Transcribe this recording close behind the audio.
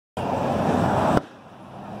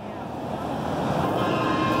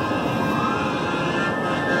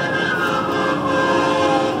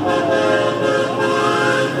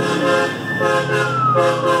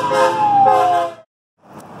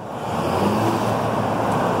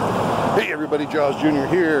everybody, Jaws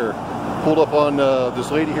Jr. here. Pulled up on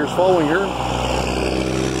this lady here's following her.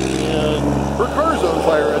 And her car's on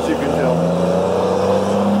fire, as you can tell.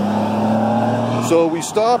 So we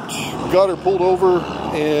stopped, got her pulled over,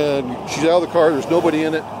 and she's out of the car. There's nobody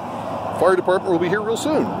in it. Fire department will be here real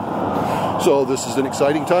soon. So this is an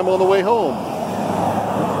exciting time on the way home.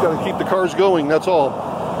 Got to keep the cars going, that's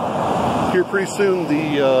all. Here pretty soon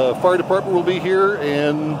the fire department will be here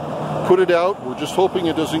and put it out. We're just hoping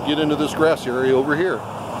it doesn't get into this grass area over here.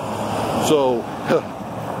 So,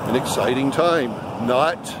 an exciting time.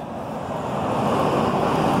 Not.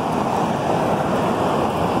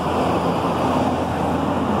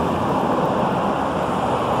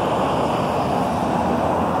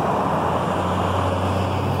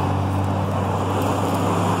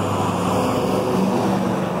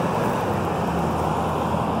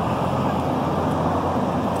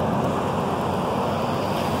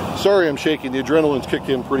 Sorry I'm shaking, the adrenaline's kicked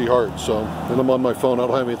in pretty hard, so, and I'm on my phone, I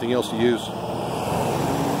don't have anything else to use.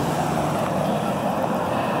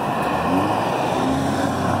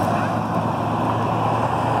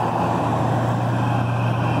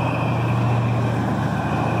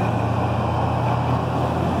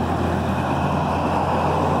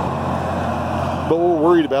 But what we're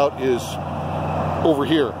worried about is over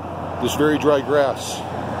here, this very dry grass.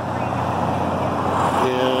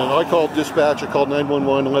 And I called dispatch, I called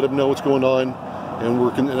 911 and let them know what's going on,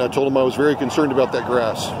 and I told them I was very concerned about that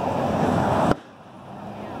grass.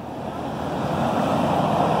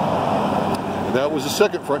 And that was the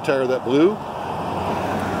second front tire that blew.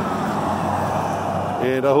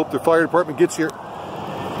 And I hope the fire department gets here,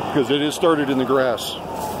 because it is started in the grass.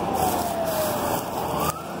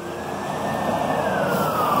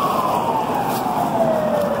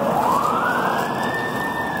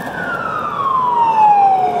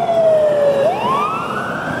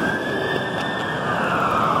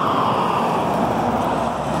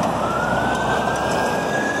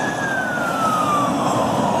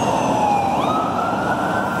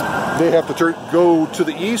 They have to go to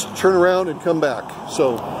the east, turn around, and come back.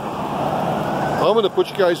 So I'm going to put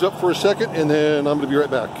you guys up for a second, and then I'm going to be right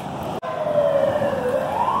back.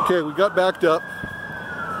 Okay, we got backed up.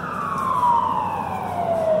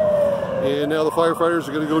 And now the firefighters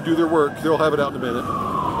are going to go do their work. They'll have it out in a minute.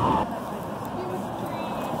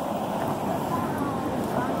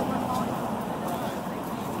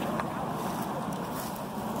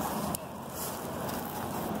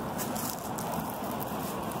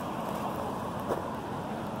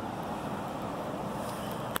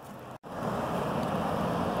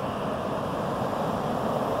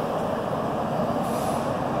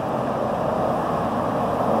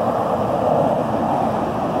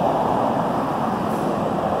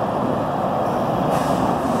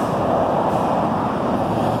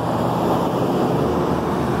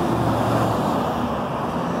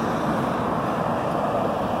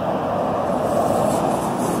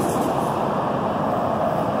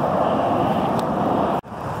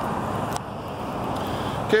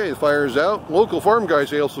 Okay, the fire is out. Local farm guys,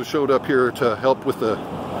 they also showed up here to help with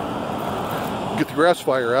get the grass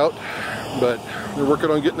fire out. But they're working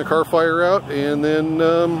on getting the car fire out, and then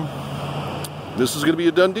this is going to be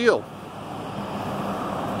a done deal.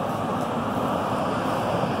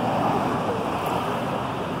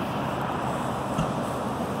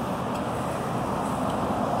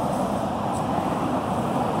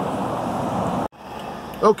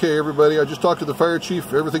 Okay, everybody, I just talked to the fire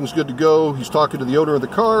chief. Everything's good to go. He's talking to the owner of the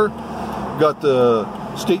car. Got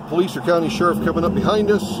the state police or county sheriff coming up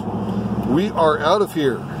behind us. We are out of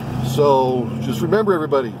here. So just remember,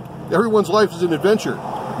 everybody, everyone's life is an adventure.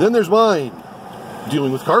 Then there's mine,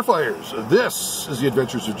 dealing with car fires. This is the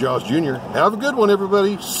Adventures of Jaws Jr. Have a good one,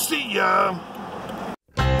 everybody. See ya!